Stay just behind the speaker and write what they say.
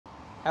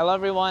Hello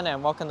everyone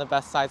and welcome to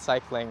Best Side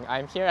Cycling.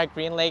 I'm here at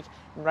Green Lake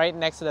right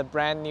next to the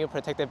brand new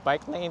protected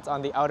bike lanes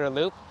on the outer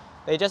loop.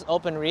 They just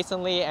opened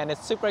recently and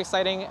it's super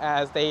exciting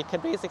as they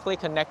could basically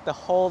connect the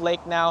whole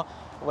lake now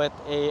with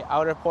a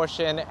outer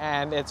portion,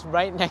 and it's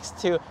right next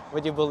to,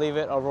 would you believe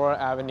it, Aurora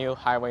Avenue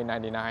Highway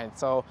 99.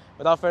 So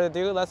without further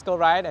ado, let's go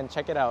ride and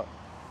check it out.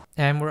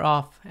 And we're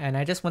off, and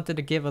I just wanted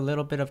to give a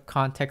little bit of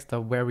context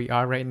of where we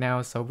are right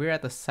now. So we're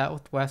at the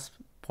southwest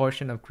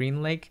portion of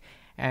Green Lake,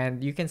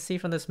 and you can see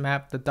from this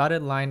map, the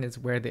dotted line is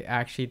where they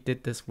actually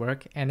did this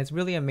work, and it's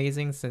really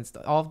amazing since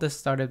all of this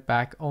started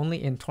back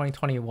only in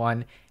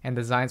 2021, and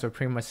designs were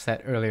pretty much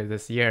set earlier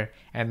this year,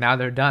 and now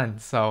they're done.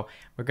 So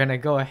we're gonna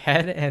go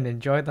ahead and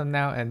enjoy them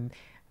now and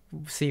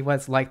see what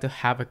it's like to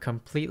have a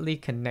completely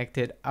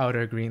connected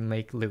outer Green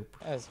Lake loop.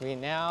 As we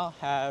now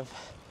have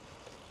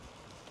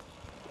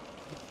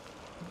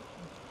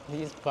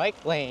these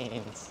bike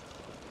lanes.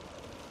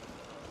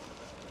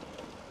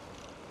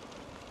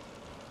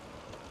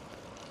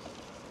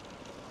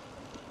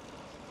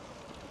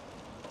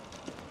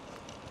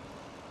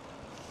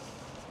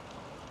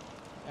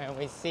 And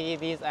we see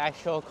these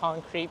actual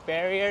concrete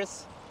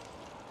barriers.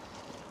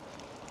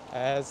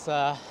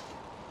 Can't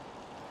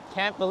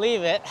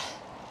believe it,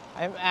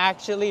 I'm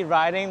actually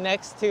riding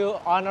next to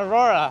on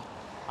Aurora.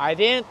 I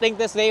didn't think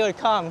this day would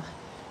come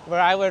where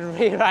I would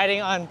be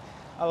riding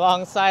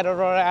alongside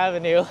Aurora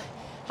Avenue,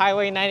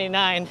 Highway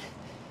 99,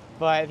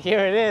 but here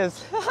it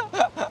is.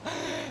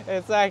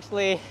 It's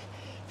actually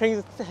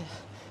brings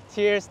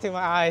tears to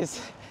my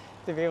eyes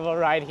to be able to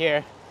ride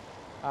here.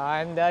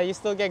 And you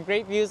still get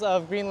great views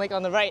of Green Lake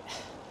on the right.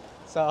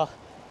 So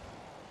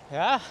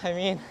yeah, I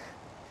mean,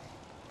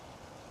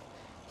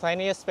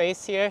 plenty of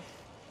space here.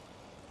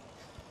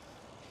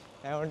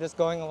 And we're just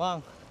going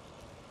along.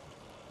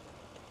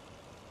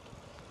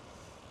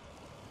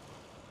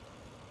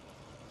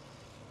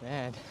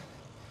 Man,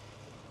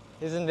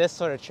 isn't this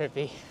sort of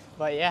trippy?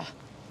 But yeah.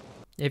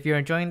 If you're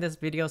enjoying this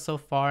video so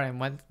far and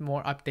want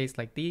more updates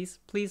like these,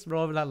 please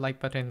roll that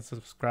like button and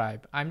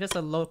subscribe. I'm just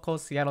a local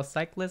Seattle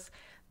cyclist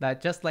that,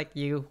 just like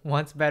you,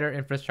 wants better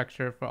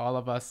infrastructure for all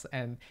of us,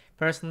 and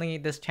personally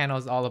this channel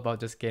is all about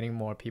just getting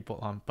more people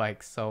on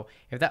bikes. So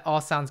if that all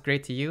sounds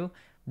great to you,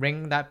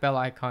 ring that bell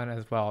icon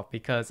as well,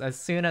 because as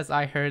soon as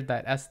I heard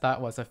that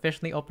SDOT was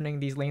officially opening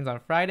these lanes on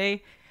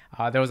Friday,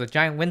 there was a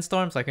giant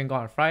windstorm so I couldn't go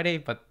on Friday,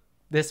 but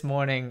this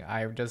morning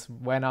I just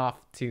went off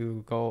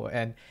to go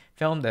and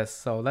film this,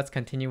 so let's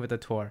continue with the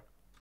tour.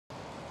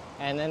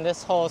 And then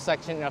this whole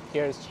section up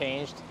here has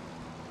changed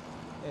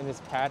in its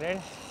pattern,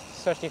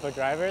 especially for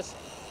drivers.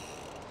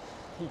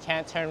 You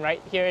can't turn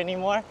right here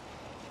anymore.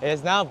 It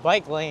is now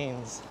bike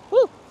lanes.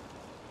 Woo!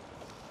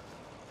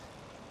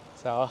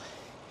 So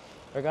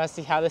we're gonna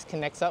see how this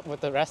connects up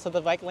with the rest of the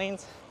bike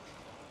lanes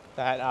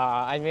that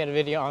I made a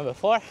video on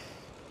before.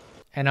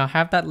 And I'll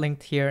have that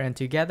linked here, and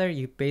together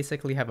you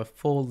basically have a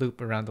full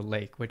loop around the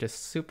lake, which is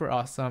super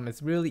awesome.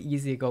 It's really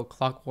easy to go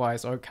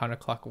clockwise or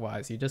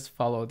counterclockwise. You just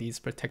follow these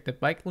protected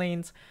bike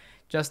lanes.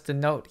 Just to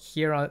note,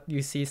 here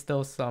you see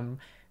still some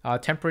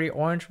temporary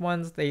orange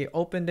ones. They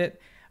opened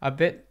it a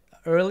bit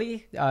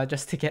early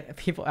just to get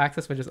people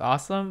access, which is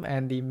awesome.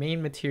 And the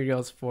main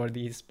materials for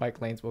these bike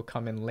lanes will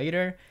come in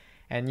later.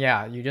 And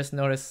yeah, you just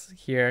notice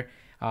here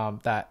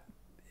that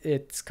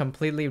it's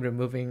completely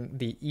removing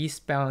the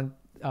eastbound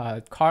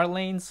car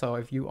lane, so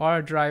if you are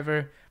a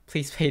driver,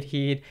 please pay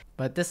heed.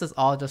 But this is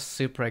all just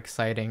super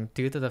exciting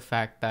due to the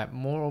fact that,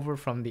 moreover,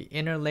 from the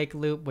inner lake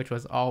loop, which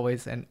was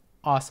always an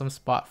awesome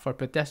spot for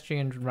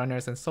pedestrians,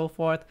 runners, and so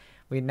forth,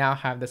 we now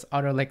have this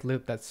outer lake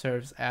loop that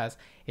serves as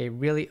a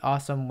really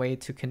awesome way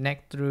to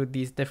connect through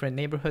these different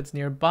neighborhoods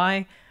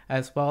nearby,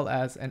 as well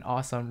as an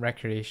awesome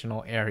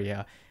recreational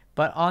area.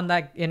 But on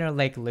that inner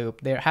lake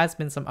loop, there has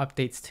been some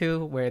updates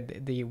too, where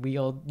the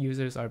wheeled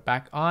users are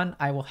back on.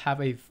 I will have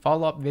a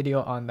follow-up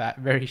video on that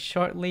very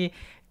shortly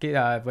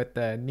with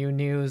the new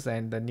news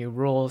and the new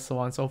rules, so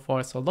on and so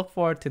forth. So look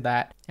forward to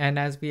that. And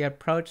as we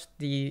approach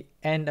the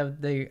end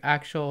of the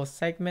actual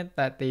segment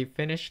that they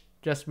finished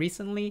just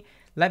recently,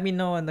 let me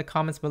know in the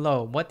comments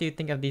below. What do you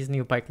think of these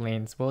new bike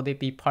lanes? Will they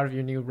be part of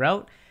your new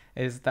route?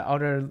 Is the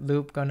outer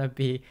loop gonna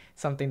be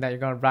something that you're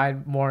gonna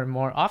ride more and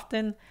more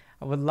often?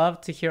 I would love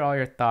to hear all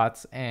your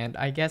thoughts, and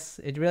I guess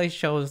it really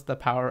shows the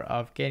power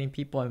of getting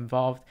people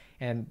involved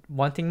and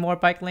wanting more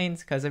bike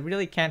lanes, because it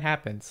really can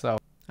happen. So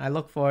I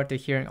look forward to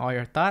hearing all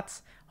your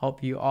thoughts.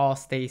 Hope you all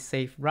stay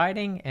safe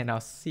riding, and I'll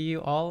see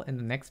you all in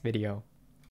the next video.